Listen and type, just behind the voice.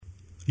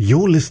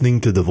You're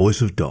listening to The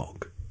Voice of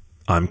Dog.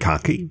 I'm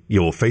Kaki,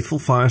 your faithful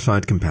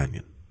fireside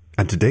companion,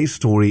 and today's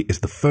story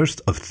is the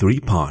first of 3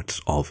 parts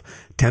of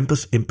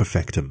Tempus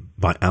Imperfectum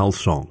by Al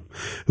Song,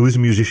 who is a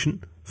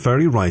musician,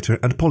 furry writer,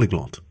 and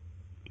polyglot.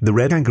 The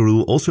Red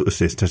Kangaroo also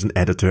assists as an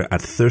editor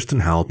at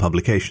Thurston Howell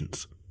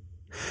Publications.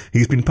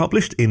 He's been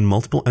published in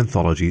multiple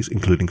anthologies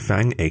including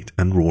Fang 8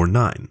 and Roar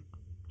 9.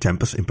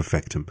 Tempus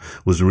Imperfectum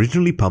was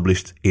originally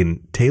published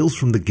in Tales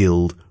from the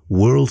Guild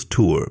World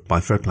Tour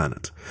by Fur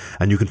Planet,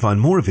 and you can find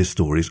more of his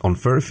stories on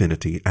Fur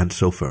Affinity and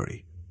So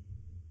Furry.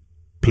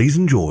 Please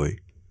enjoy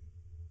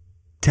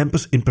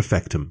Tempus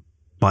Imperfectum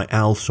by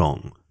Al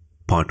Song,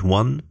 Part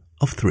 1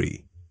 of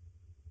 3.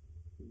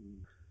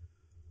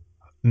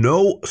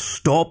 No,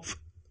 stop!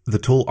 The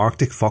tall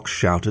Arctic fox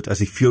shouted as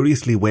he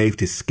furiously waved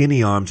his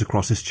skinny arms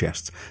across his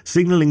chest,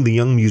 signaling the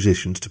young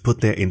musicians to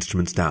put their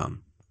instruments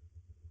down.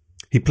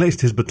 He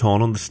placed his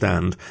baton on the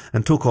stand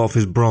and took off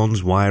his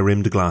bronze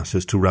wire-rimmed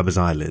glasses to rub his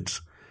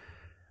eyelids.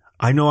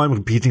 I know I'm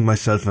repeating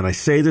myself when I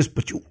say this,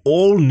 but you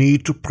all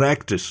need to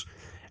practice.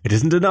 It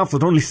isn't enough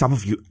that only some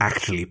of you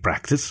actually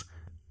practice.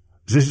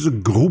 This is a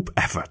group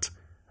effort.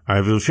 I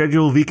will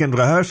schedule weekend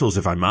rehearsals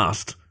if I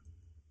must.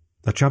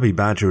 A chubby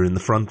badger in the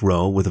front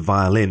row with a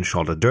violin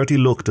shot a dirty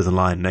look to the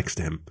lion next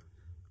to him.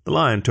 The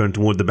lion turned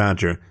toward the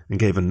badger and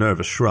gave a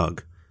nervous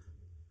shrug.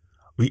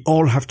 We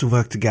all have to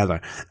work together,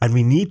 and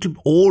we need to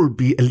all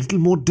be a little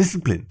more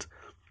disciplined.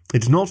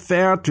 It's not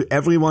fair to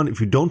everyone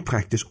if you don't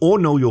practice or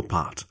know your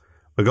part.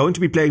 We're going to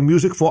be playing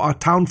music for our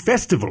town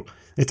festival.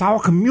 It's our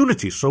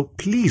community, so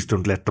please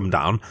don't let them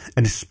down,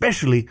 and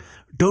especially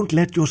don't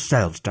let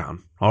yourselves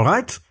down, all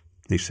right?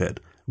 He said,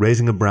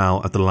 raising a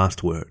brow at the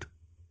last word.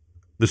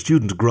 The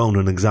students groaned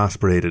and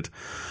exasperated.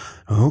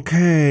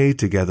 Okay,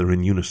 together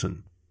in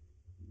unison.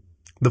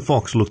 The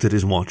fox looked at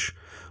his watch,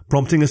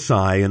 prompting a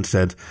sigh, and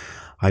said,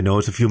 I know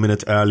it's a few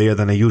minutes earlier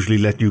than I usually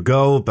let you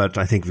go, but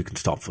I think we can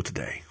stop for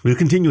today. We'll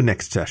continue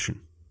next session.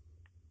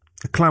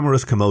 A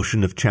clamorous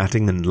commotion of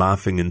chatting and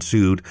laughing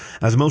ensued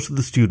as most of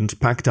the students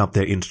packed up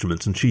their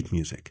instruments and sheet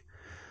music.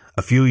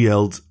 A few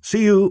yelled,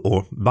 see you,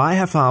 or bye,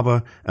 Herr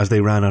Faber, as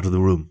they ran out of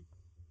the room.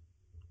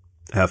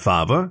 Herr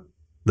Faber?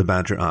 The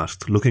badger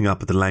asked, looking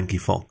up at the lanky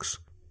fox.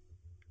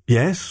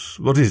 Yes,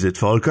 what is it,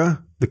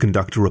 Volker? The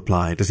conductor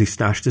replied as he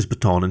stashed his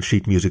baton and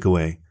sheet music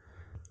away.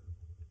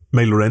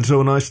 May Lorenzo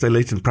and I stay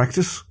late and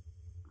practice?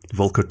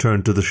 Volker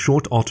turned to the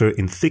short otter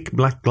in thick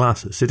black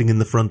glasses sitting in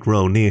the front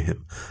row near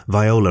him,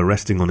 Viola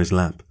resting on his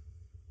lap.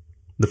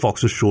 The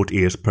fox's short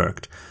ears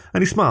perked,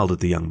 and he smiled at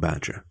the young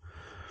badger.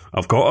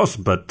 Of course,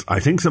 but I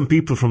think some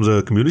people from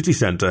the community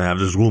center have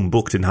this room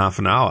booked in half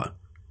an hour.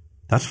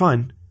 That's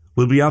fine.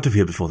 We'll be out of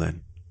here before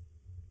then.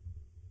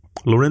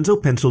 Lorenzo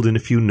penciled in a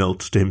few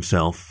notes to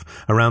himself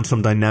around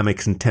some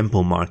dynamics and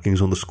tempo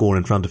markings on the score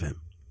in front of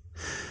him.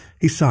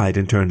 He sighed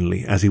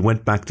internally as he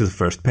went back to the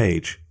first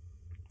page.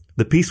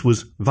 The piece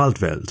was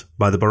Waldwelt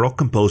by the Baroque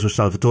composer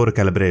Salvatore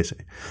Calabrese,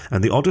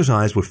 and the otter's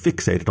eyes were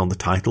fixated on the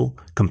title,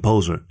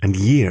 composer, and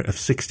year of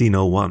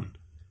 1601.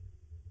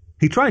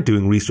 He tried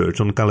doing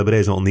research on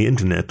Calabrese on the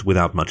internet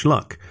without much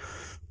luck.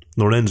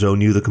 Lorenzo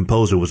knew the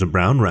composer was a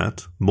brown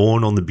rat,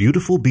 born on the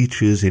beautiful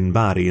beaches in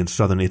Bari in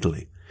southern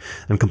Italy,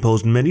 and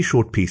composed many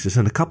short pieces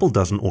and a couple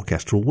dozen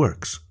orchestral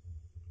works.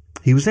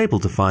 He was able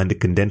to find a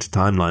condensed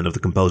timeline of the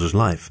composer's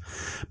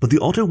life, but the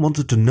author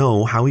wanted to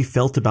know how he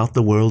felt about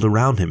the world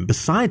around him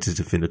besides his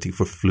affinity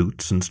for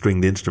flutes and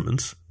stringed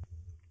instruments.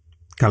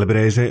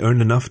 Calabrese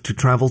earned enough to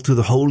travel to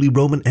the Holy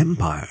Roman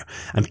Empire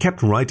and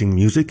kept writing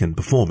music and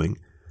performing,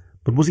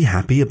 but was he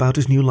happy about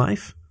his new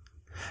life?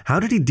 How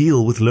did he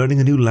deal with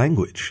learning a new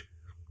language?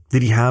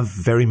 Did he have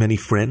very many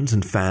friends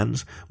and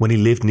fans when he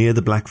lived near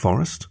the Black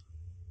Forest?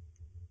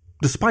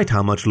 Despite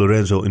how much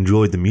Lorenzo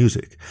enjoyed the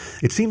music,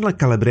 it seemed like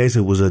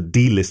Calabrese was a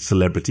D-list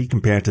celebrity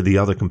compared to the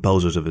other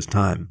composers of his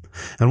time,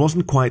 and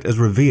wasn't quite as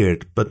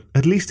revered, but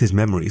at least his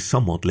memories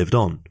somewhat lived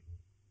on.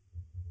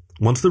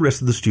 Once the rest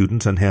of the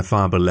students and Herr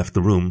Faber left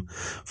the room,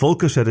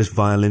 Volker set his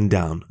violin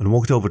down and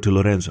walked over to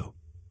Lorenzo.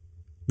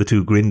 The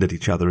two grinned at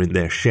each other in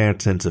their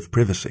shared sense of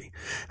privacy,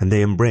 and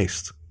they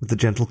embraced with a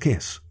gentle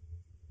kiss.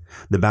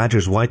 The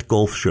badger's white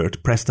golf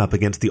shirt pressed up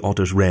against the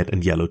otter's red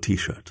and yellow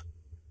t-shirt.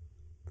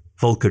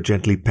 Volker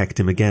gently pecked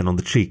him again on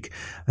the cheek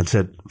and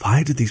said,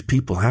 Why did these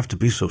people have to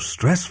be so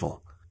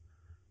stressful?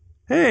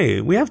 Hey,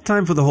 we have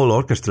time for the whole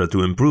orchestra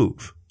to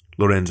improve,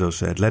 Lorenzo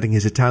said, letting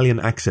his Italian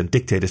accent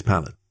dictate his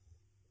palate.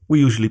 We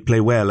usually play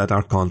well at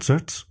our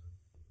concerts.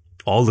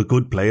 All the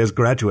good players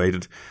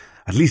graduated.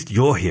 At least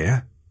you're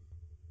here.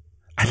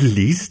 At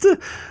least?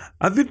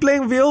 I've been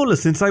playing viola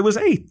since I was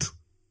 8.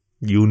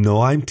 You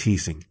know I'm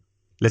teasing.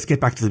 Let's get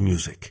back to the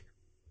music.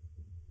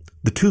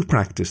 The two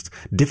practiced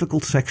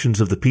difficult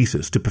sections of the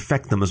pieces to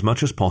perfect them as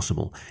much as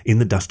possible in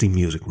the dusty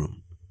music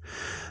room.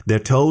 Their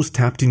toes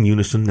tapped in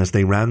unison as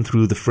they ran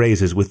through the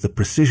phrases with the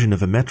precision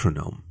of a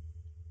metronome.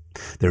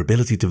 Their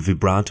ability to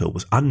vibrato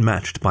was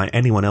unmatched by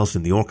anyone else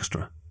in the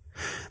orchestra.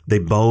 They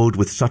bowed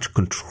with such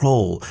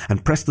control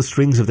and pressed the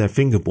strings of their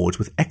fingerboards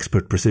with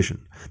expert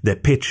precision, their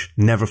pitch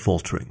never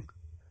faltering.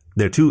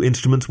 Their two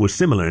instruments were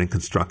similar in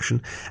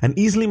construction and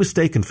easily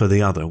mistaken for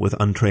the other with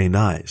untrained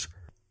eyes.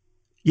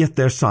 Yet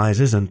their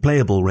sizes and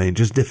playable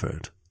ranges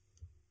differed.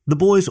 The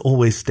boys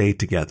always stayed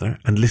together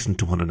and listened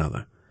to one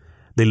another.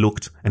 They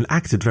looked and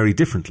acted very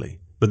differently,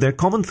 but their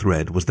common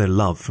thread was their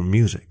love for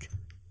music.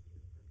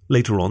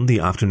 Later on, the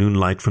afternoon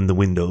light from the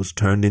windows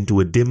turned into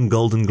a dim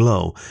golden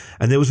glow,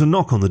 and there was a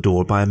knock on the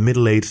door by a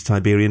middle-aged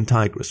Siberian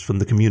tigress from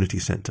the community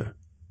center.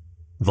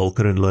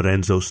 Volker and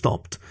Lorenzo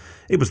stopped.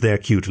 It was their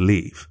cue to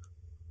leave.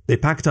 They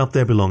packed up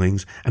their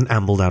belongings and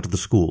ambled out of the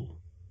school.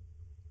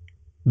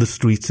 The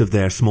streets of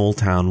their small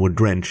town were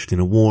drenched in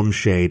a warm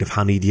shade of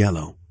honeyed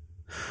yellow.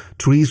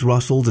 Trees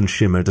rustled and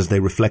shimmered as they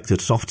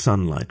reflected soft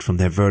sunlight from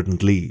their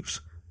verdant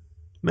leaves.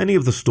 Many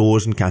of the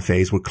stores and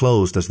cafes were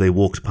closed as they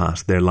walked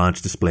past their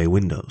large display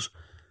windows.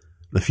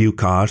 A few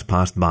cars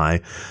passed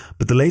by,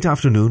 but the late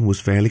afternoon was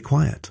fairly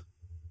quiet.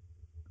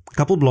 A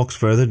couple blocks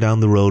further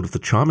down the road of the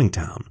charming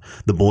town,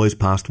 the boys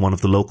passed one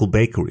of the local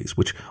bakeries,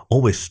 which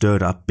always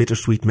stirred up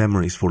bittersweet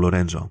memories for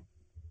Lorenzo.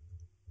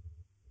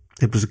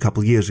 It was a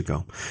couple years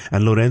ago,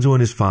 and Lorenzo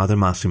and his father,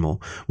 Massimo,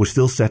 were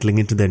still settling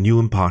into their new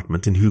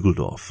apartment in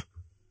Hügeldorf.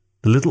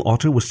 The little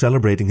otter was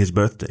celebrating his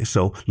birthday,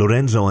 so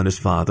Lorenzo and his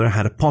father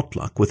had a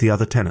potluck with the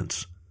other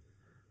tenants.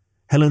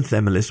 Helen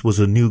Themelis was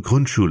a new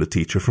Grundschule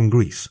teacher from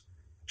Greece.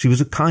 She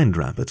was a kind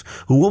rabbit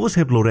who always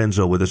helped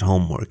Lorenzo with his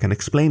homework and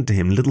explained to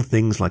him little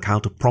things like how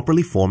to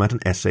properly format an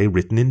essay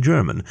written in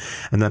German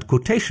and that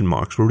quotation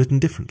marks were written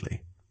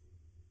differently.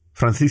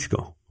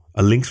 Francisco,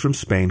 a lynx from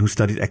Spain who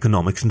studied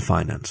economics and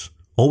finance,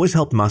 always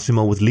helped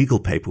Massimo with legal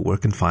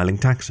paperwork and filing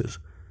taxes.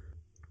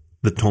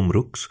 The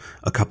Tomruks,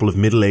 a couple of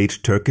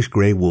middle-aged Turkish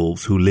grey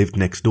wolves who lived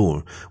next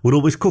door, would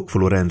always cook for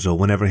Lorenzo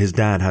whenever his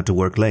dad had to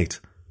work late.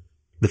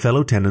 The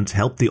fellow tenants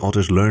helped the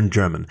otters learn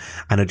German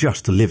and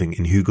adjust to living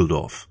in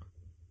Hügeldorf.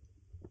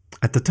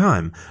 At the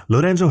time,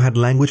 Lorenzo had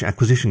language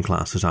acquisition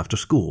classes after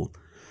school.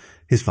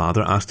 His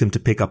father asked him to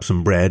pick up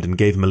some bread and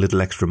gave him a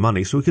little extra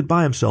money so he could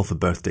buy himself a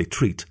birthday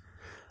treat.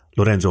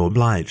 Lorenzo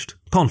obliged,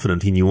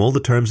 confident he knew all the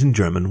terms in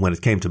German when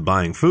it came to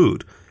buying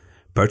food,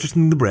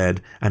 purchasing the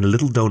bread and a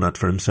little donut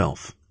for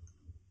himself.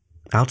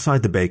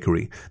 Outside the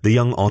bakery, the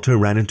young otter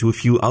ran into a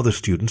few other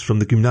students from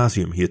the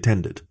gymnasium he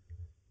attended.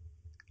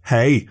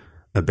 "Hey!"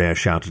 a bear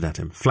shouted at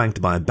him,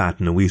 flanked by a bat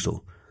and a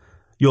weasel.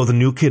 "You're the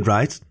new kid,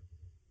 right?"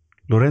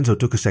 Lorenzo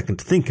took a second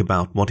to think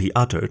about what he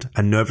uttered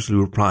and nervously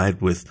replied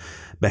with,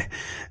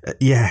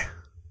 "Yeah."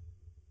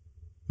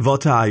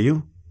 "What are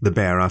you?" the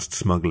bear asked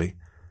smugly.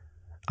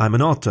 "I'm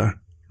an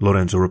otter,"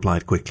 Lorenzo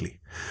replied quickly.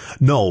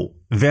 "No,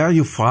 where are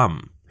you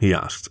from?" he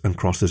asked and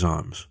crossed his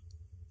arms.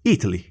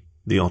 "Italy,"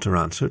 the otter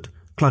answered,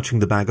 clutching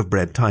the bag of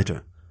bread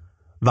tighter.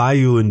 "Why are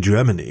you in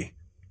Germany?"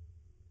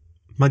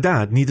 "My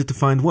dad needed to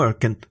find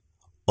work and—"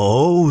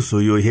 "Oh, so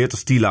you're here to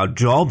steal our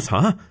jobs,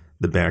 huh?"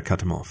 the bear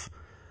cut him off.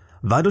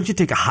 "Why don't you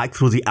take a hike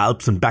through the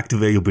Alps and back to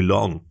where you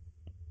belong?"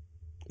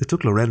 It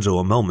took Lorenzo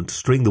a moment to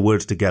string the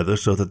words together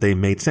so that they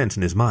made sense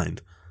in his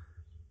mind.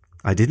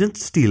 "I didn't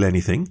steal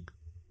anything."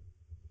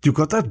 "You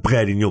got that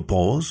bread in your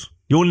paws?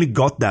 You only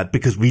got that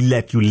because we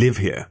let you live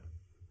here."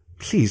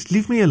 "Please,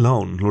 leave me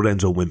alone,"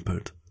 Lorenzo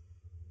whimpered.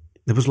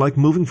 It was like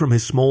moving from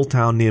his small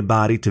town near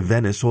Bari to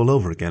Venice all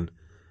over again.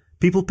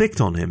 People picked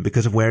on him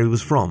because of where he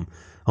was from,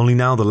 only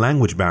now the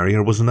language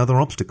barrier was another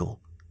obstacle.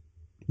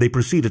 They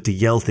proceeded to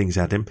yell things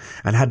at him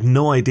and had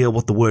no idea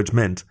what the words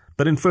meant,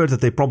 but inferred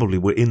that they probably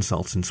were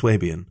insults in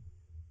Swabian.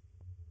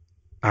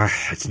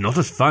 It's not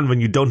as fun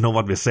when you don't know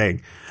what we're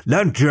saying.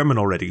 Learn German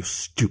already, you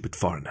stupid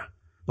foreigner.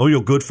 All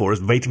you're good for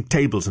is waiting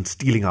tables and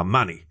stealing our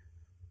money."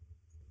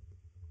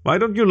 "Why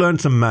don't you learn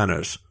some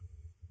manners?"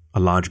 A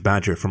large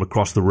badger from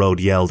across the road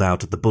yelled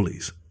out at the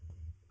bullies.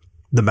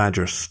 The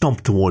badger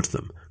stomped towards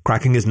them,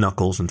 cracking his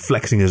knuckles and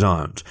flexing his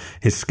arms,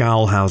 his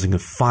scowl housing a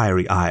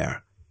fiery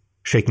ire.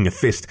 Shaking a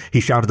fist,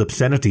 he shouted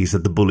obscenities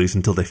at the bullies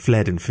until they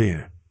fled in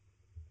fear.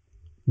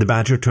 The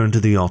badger turned to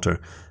the otter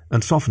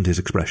and softened his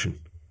expression.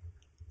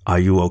 "Are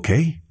you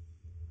okay?"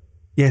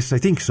 "Yes, I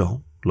think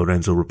so,"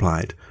 Lorenzo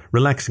replied,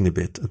 relaxing a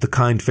bit at the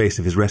kind face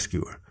of his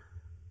rescuer.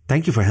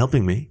 "Thank you for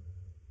helping me."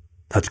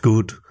 "That's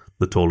good,"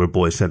 the taller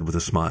boy said with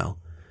a smile.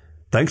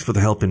 "Thanks for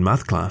the help in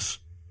math class."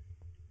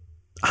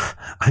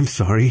 "I'm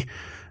sorry."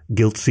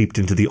 Guilt seeped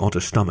into the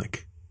otter's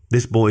stomach.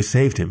 This boy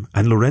saved him,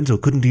 and Lorenzo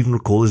couldn't even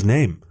recall his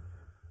name.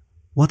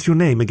 "What's your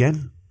name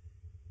again?"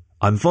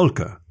 "I'm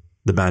Volker."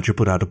 The badger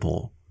put out a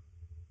paw.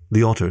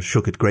 The otter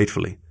shook it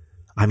gratefully.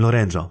 "I'm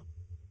Lorenzo."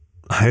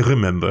 "I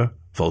remember,"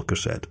 Volker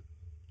said.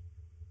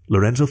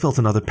 Lorenzo felt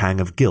another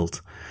pang of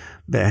guilt.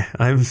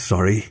 "I'm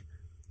sorry."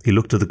 He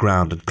looked to the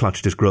ground and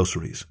clutched his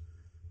groceries.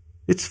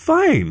 "It's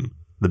fine,"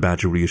 the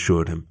badger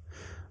reassured him.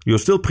 "You're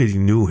still pretty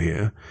new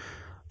here.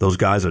 Those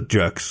guys are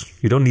jerks.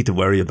 You don't need to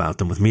worry about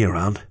them with me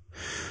around.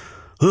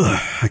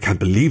 I can't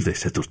believe they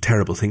said those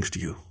terrible things to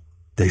you.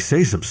 They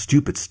say some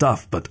stupid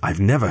stuff, but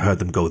I've never heard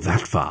them go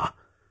that far."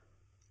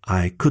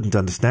 "I couldn't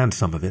understand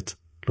some of it,"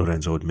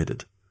 Lorenzo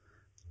admitted.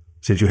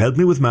 "Since you helped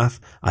me with math,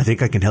 I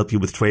think I can help you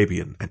with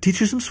Swabian and teach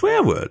you some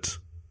swear words."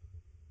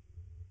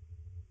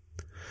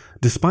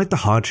 Despite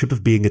the hardship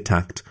of being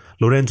attacked,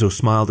 Lorenzo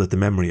smiled at the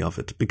memory of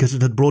it because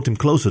it had brought him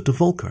closer to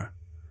Volker.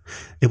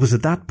 It was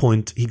at that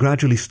point he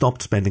gradually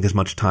stopped spending as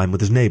much time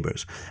with his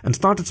neighbors and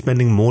started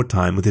spending more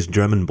time with his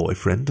German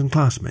boyfriend and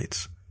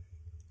classmates.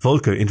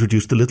 Volker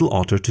introduced the little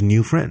otter to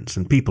new friends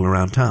and people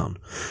around town,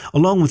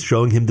 along with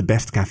showing him the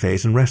best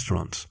cafes and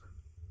restaurants.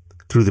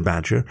 Through the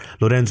badger,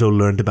 Lorenzo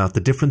learned about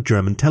the different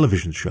German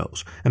television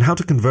shows and how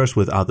to converse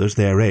with others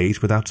their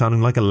age without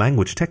sounding like a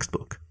language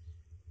textbook.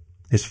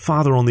 His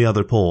father on the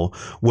other paw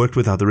worked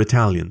with other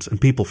Italians and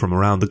people from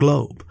around the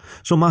globe,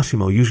 so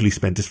Massimo usually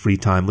spent his free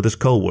time with his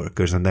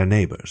co-workers and their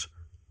neighbors.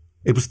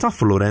 It was tough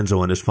for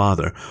Lorenzo and his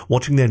father,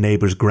 watching their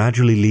neighbors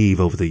gradually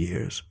leave over the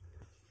years.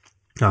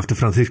 After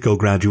Francisco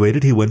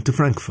graduated, he went to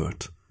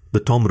Frankfurt. The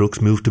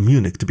Tomrucks moved to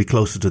Munich to be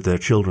closer to their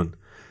children.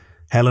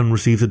 Helen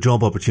received a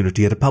job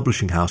opportunity at a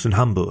publishing house in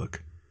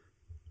Hamburg.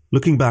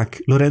 Looking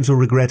back, Lorenzo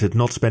regretted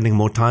not spending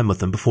more time with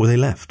them before they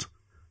left.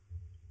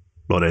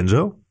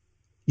 "Lorenzo?"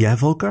 "Yeah,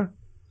 Volker?"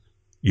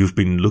 "You've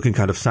been looking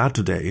kind of sad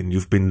today, and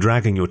you've been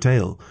dragging your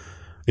tail.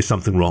 Is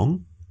something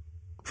wrong?"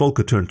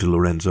 Volker turned to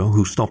Lorenzo,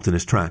 who stopped in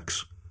his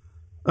tracks.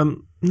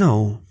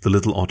 No," the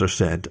little otter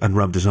said, and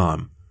rubbed his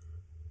arm.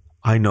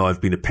 "I know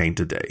I've been a pain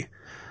today.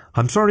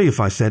 I'm sorry if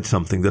I said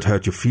something that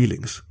hurt your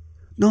feelings."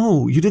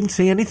 "No, you didn't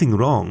say anything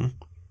wrong."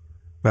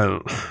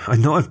 "Well, I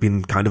know I've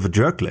been kind of a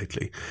jerk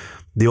lately.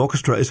 The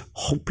orchestra is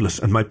hopeless,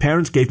 and my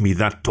parents gave me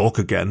that talk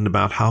again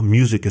about how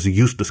music is a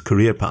useless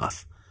career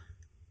path."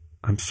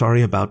 "I'm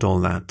sorry about all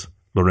that."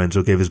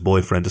 Lorenzo gave his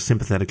boyfriend a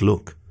sympathetic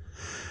look.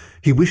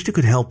 He wished he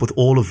could help with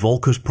all of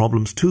Volker's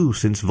problems too,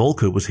 since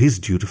Volker was his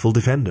dutiful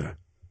defender.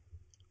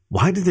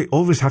 "Why did they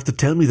always have to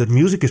tell me that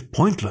music is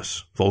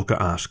pointless?" Volker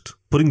asked,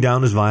 putting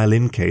down his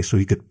violin case so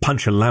he could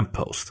punch a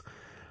lamppost.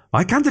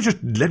 "Why can't they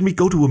just let me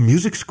go to a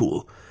music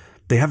school?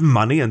 They have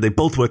money and they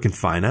both work in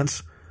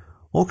finance.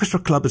 Orchestra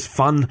club is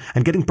fun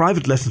and getting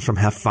private lessons from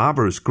Herr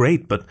Faber is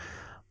great, but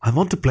I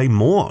want to play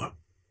more.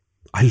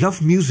 I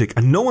love music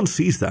and no one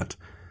sees that.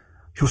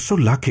 You're so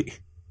lucky."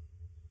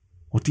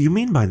 "What do you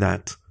mean by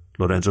that?"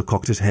 Lorenzo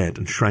cocked his head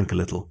and shrank a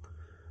little.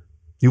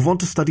 "You want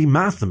to study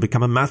math and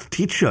become a math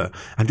teacher,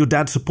 and your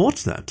dad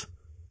supports that."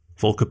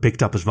 Volker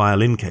picked up his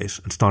violin case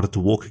and started to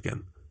walk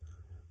again.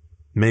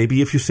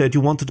 "Maybe if you said you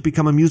wanted to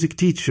become a music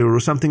teacher or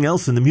something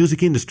else in the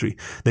music industry,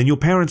 then your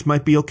parents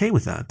might be okay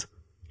with that,"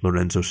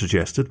 Lorenzo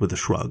suggested with a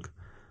shrug.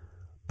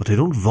 "But I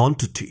don't want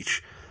to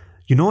teach.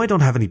 You know I don't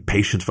have any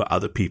patience for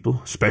other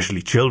people,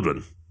 especially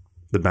children."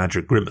 The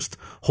badger grimaced,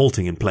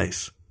 halting in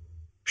place.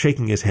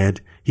 Shaking his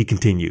head, he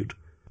continued.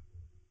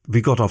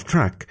 "We got off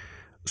track.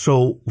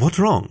 So, what's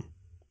wrong?"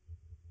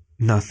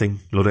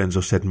 "Nothing,"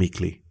 Lorenzo said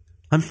meekly.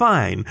 "I'm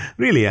fine.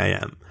 Really I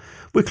am.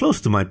 We're close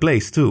to my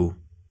place, too."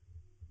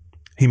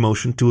 He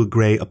motioned to a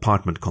grey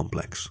apartment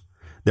complex.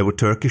 There were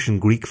Turkish and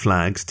Greek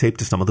flags taped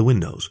to some of the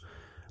windows.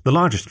 The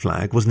largest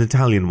flag was an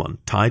Italian one,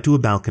 tied to a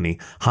balcony,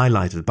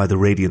 highlighted by the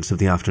radiance of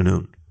the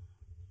afternoon.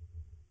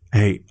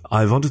 "Hey,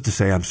 I wanted to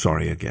say I'm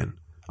sorry again.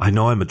 I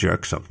know I'm a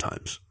jerk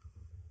sometimes."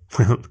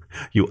 "Well,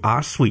 you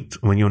are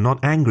sweet when you're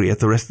not angry at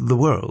the rest of the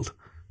world."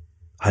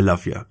 "I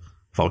love you,"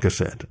 Volker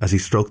said, as he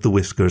stroked the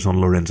whiskers on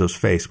Lorenzo's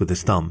face with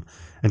his thumb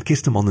and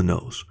kissed him on the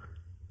nose.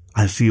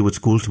 "I'll see you at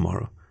school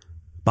tomorrow."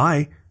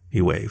 "Bye,"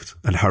 he waved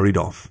and hurried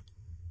off.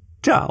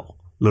 "Ciao,"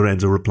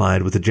 Lorenzo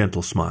replied with a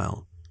gentle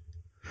smile.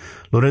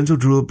 Lorenzo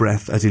drew a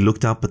breath as he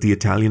looked up at the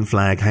Italian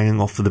flag hanging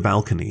off the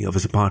balcony of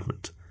his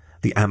apartment,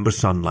 the amber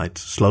sunlight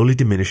slowly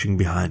diminishing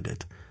behind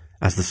it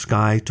as the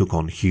sky took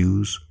on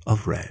hues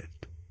of red.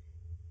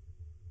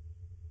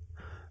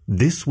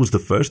 This was the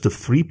first of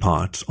 3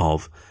 parts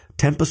of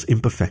Tempus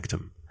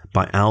Imperfectum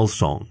by Al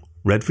Song,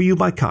 read for you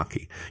by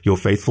Kaki, your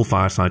faithful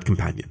fireside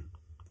companion.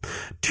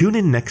 Tune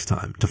in next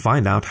time to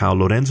find out how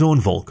Lorenzo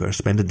and Volker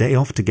spend a day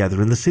off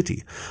together in the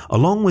city,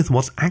 along with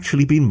what's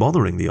actually been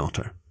bothering the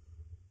otter.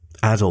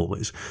 As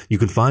always, you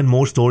can find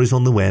more stories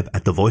on the web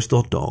at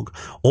thevoice.dog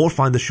or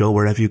find the show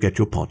wherever you get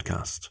your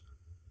podcasts.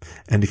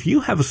 And if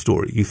you have a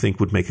story you think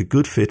would make a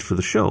good fit for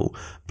the show,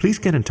 please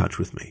get in touch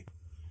with me.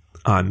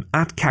 I'm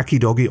at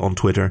KakiDoggy on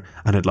Twitter,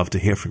 and I'd love to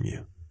hear from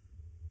you.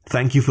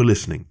 Thank you for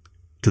listening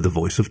to The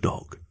Voice of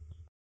Dog.